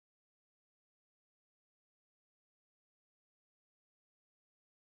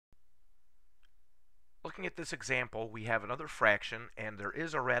Looking at this example, we have another fraction, and there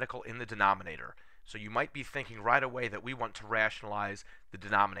is a radical in the denominator. So you might be thinking right away that we want to rationalize the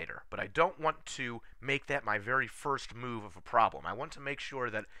denominator, but I don't want to make that my very first move of a problem. I want to make sure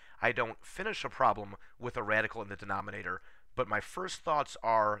that I don't finish a problem with a radical in the denominator, but my first thoughts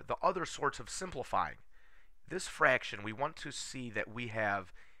are the other sorts of simplifying. This fraction, we want to see that we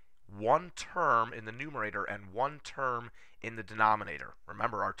have one term in the numerator and one term in the denominator.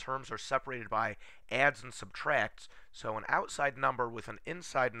 Remember, our terms are separated by adds and subtracts, so an outside number with an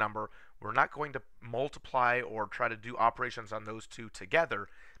inside number, we're not going to multiply or try to do operations on those two together,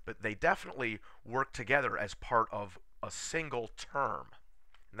 but they definitely work together as part of a single term.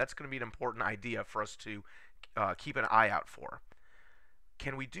 And that's going to be an important idea for us to keep an eye out for.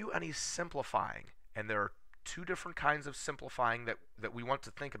 Can we do any simplifying? And there are two different kinds of simplifying that we want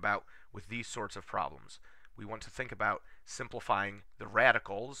to think about with these sorts of problems. We want to think about simplifying the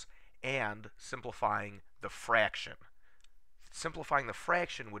radicals and simplifying the fraction. Simplifying the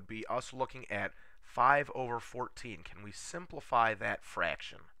fraction would be us looking at 5 over 14. Can we simplify that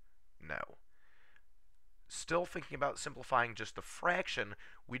fraction? No. Still thinking about simplifying just the fraction,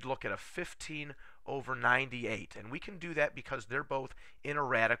 we'd look at a 15 over 98. And we can do that because they're both in a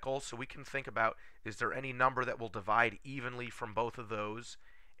radical, so we can think about, is there any number that will divide evenly from both of those?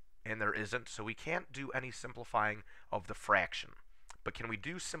 And there isn't, so we can't do any simplifying of the fraction. But can we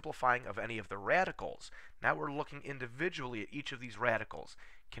do simplifying of any of the radicals? Now we're looking individually at each of these radicals.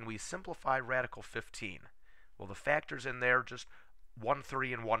 Can we simplify radical 15? Well, the factors in there just 1,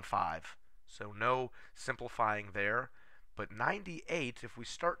 3, and 1, 5. So no simplifying there. But 98, if we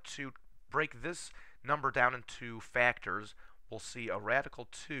start to break this number down into factors, we'll see a radical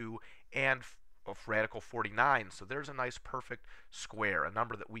 2 and a radical 49. So there's a nice perfect square, a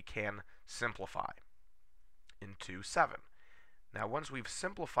number that we can simplify into 7. Now once we've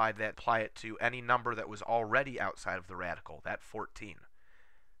simplified that, apply it to any number that was already outside of the radical, that 14.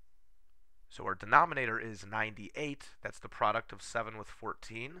 So our denominator is 98. That's the product of 7 with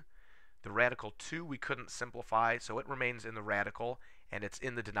 14. The radical 2 we couldn't simplify, so it remains in the radical, and it's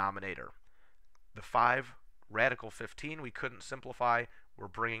in the denominator. The 5, radical 15, we couldn't simplify. We're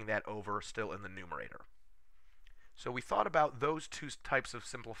bringing that over still in the numerator. So we thought about those two types of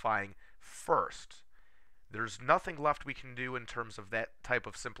simplifying first. There's nothing left we can do in terms of that type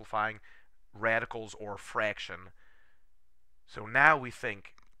of simplifying, radicals or fraction. So now we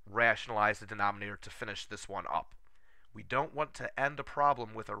think rationalize the denominator to finish this one up. We don't want to end a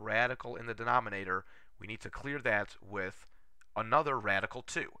problem with a radical in the denominator. We need to clear that with another radical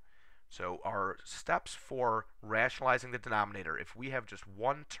 2. So our steps for rationalizing the denominator, if we have just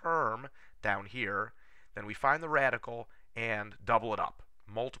one term down here, then we find the radical and double it up.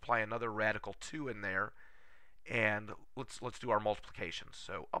 Multiply another radical 2 in there, and let's do our multiplications.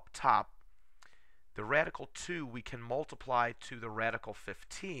 So up top, the radical 2 we can multiply to the radical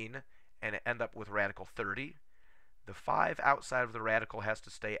 15 and end up with radical 30. The 5 outside of the radical has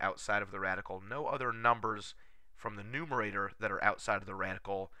to stay outside of the radical. No other numbers from the numerator that are outside of the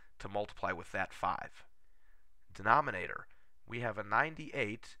radical to multiply with that 5. Denominator, we have a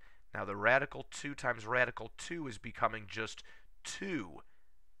 98. Now the radical 2 times radical 2 is becoming just 2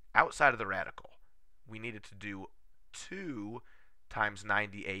 outside of the radical. We needed to do 2 times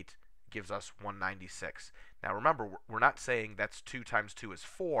 98 gives us 196. Now remember, we're not saying that's 2 times 2 is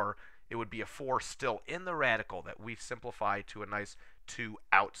 4. It would be a 4 still in the radical that we simplify to a nice 2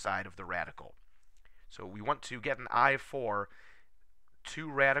 outside of the radical. So we want to get an eye for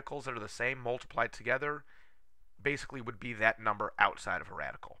two radicals that are the same multiplied together, basically would be that number outside of a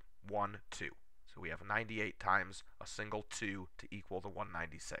radical, 1, 2. So we have 98 times a single 2 to equal the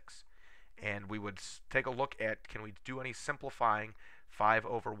 196. And we would take a look at, can we do any simplifying? 5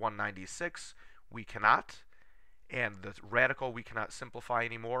 over 196, we cannot. And the radical we cannot simplify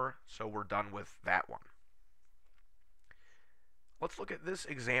anymore, so we're done with that one. Let's look at this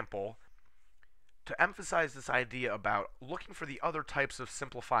example to emphasize this idea about looking for the other types of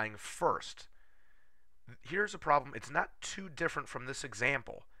simplifying first. Here's a problem. It's not too different from this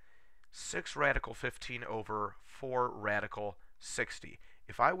example. 6 radical 15 over 4 radical 60.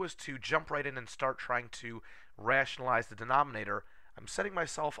 If I was to jump right in and start trying to rationalize the denominator, I'm setting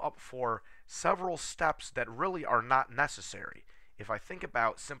myself up for several steps that really are not necessary. If I think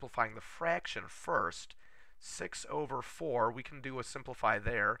about simplifying the fraction first, 6 over 4, we can do a simplify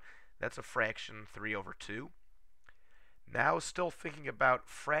there. That's a fraction 3 over 2. Now still thinking about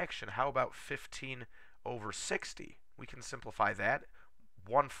fraction, how about 15 over 60? We can simplify that,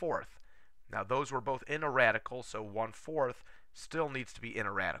 1/4. Now those were both in a radical, so 1/4 still needs to be in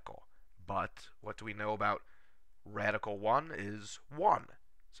a radical. But what do we know about radical 1 is 1.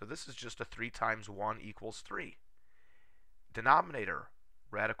 So this is just a 3 times 1 equals 3. Denominator,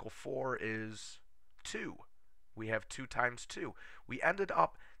 radical 4 is 2. We have 2 times 2. We ended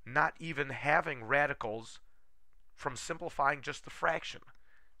up not even having radicals from simplifying just the fraction.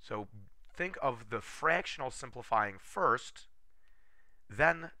 So think of the fractional simplifying first,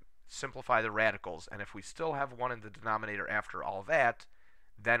 then simplify the radicals. And if we still have 1 in the denominator after all that,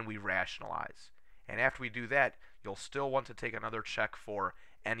 then we rationalize. And after we do that, you'll still want to take another check for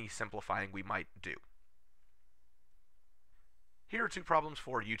any simplifying we might do. Here are 2 problems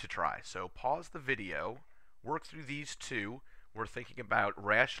for you to try. So pause the video, work through these 2. We're thinking about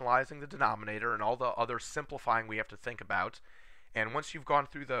rationalizing the denominator and all the other simplifying we have to think about. And once you've gone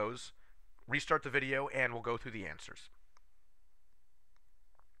through those, restart the video and we'll go through the answers.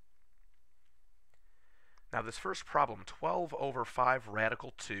 Now this first problem, 12 over 5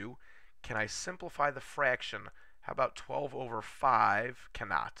 radical 2. Can I simplify the fraction? How about 12 over 5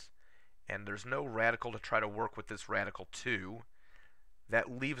 cannot? And there's no radical to try to work with this radical 2.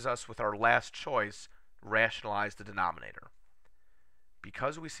 That leaves us with our last choice, rationalize the denominator.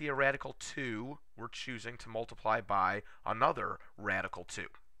 Because we see a radical 2, we're choosing to multiply by another radical 2.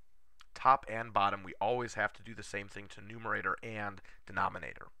 Top and bottom, we always have to do the same thing to numerator and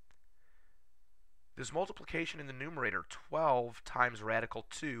denominator. This multiplication in the numerator, 12 times radical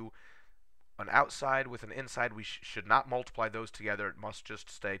 2, an outside with an inside, we should not multiply those together. It must just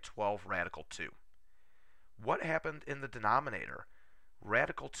stay 12 radical 2. What happened in the denominator?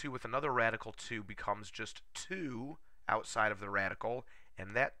 Radical 2 with another radical 2 becomes just 2 outside of the radical,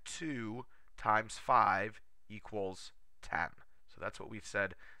 and that 2 times 5 equals 10. So that's what we've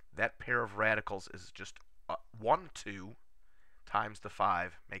said. That pair of radicals is just 1, 2 times the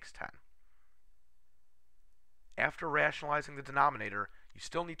 5 makes 10. After rationalizing the denominator, you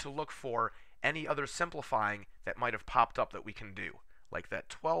still need to look for any other simplifying that might have popped up that we can do, like that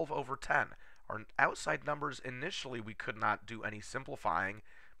 12 over 10. Our outside numbers, initially we could not do any simplifying,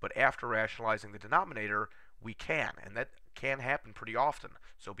 but after rationalizing the denominator, we can, and that can happen pretty often,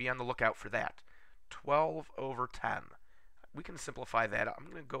 so be on the lookout for that. 12 over 10. We can simplify that. I'm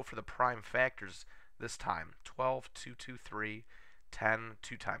going to go for the prime factors this time. 12, 2, 2, 3, 10,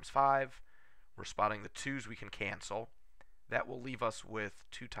 2 times 5. We're spotting the 2's we can cancel. That will leave us with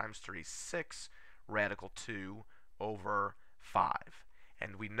 2 times 3, 6, radical 2 over 5.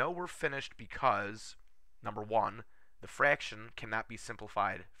 And we know we're finished because, number 1, the fraction cannot be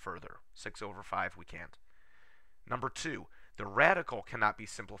simplified further. 6 over 5 we can't. Number 2, the radical cannot be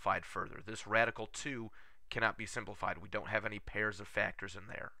simplified further. This radical 2 cannot be simplified. We don't have any pairs of factors in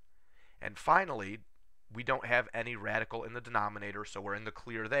there. And finally, we don't have any radical in the denominator, so we're in the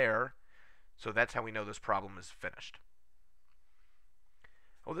clear there. So that's how we know this problem is finished.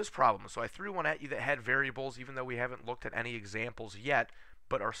 Oh, this problem. So I threw one at you that had variables, even though we haven't looked at any examples yet,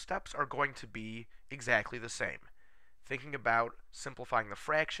 but our steps are going to be exactly the same. Thinking about simplifying the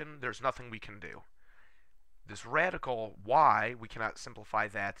fraction, there's nothing we can do. This radical y, we cannot simplify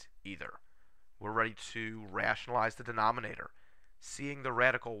that either. We're ready to rationalize the denominator. Seeing the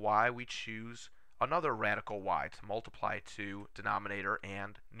radical y, we choose another radical y to multiply to denominator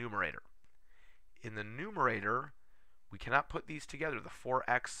and numerator. In the numerator, we cannot put these together. The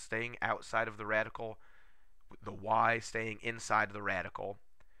 4x staying outside of the radical, the y staying inside the radical.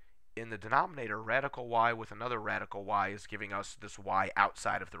 In the denominator, radical y with another radical y is giving us this y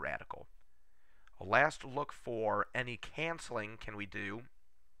outside of the radical. A last look for any canceling can we do.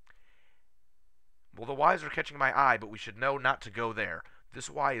 Well, the y's are catching my eye, but we should know not to go there. This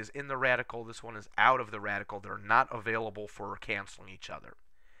y is in the radical, this one is out of the radical. They're not available for canceling each other.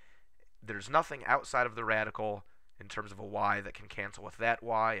 There's nothing outside of the radical in terms of a y that can cancel with that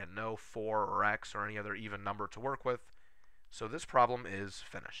y, and no 4 or x or any other even number to work with. So this problem is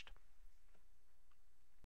finished.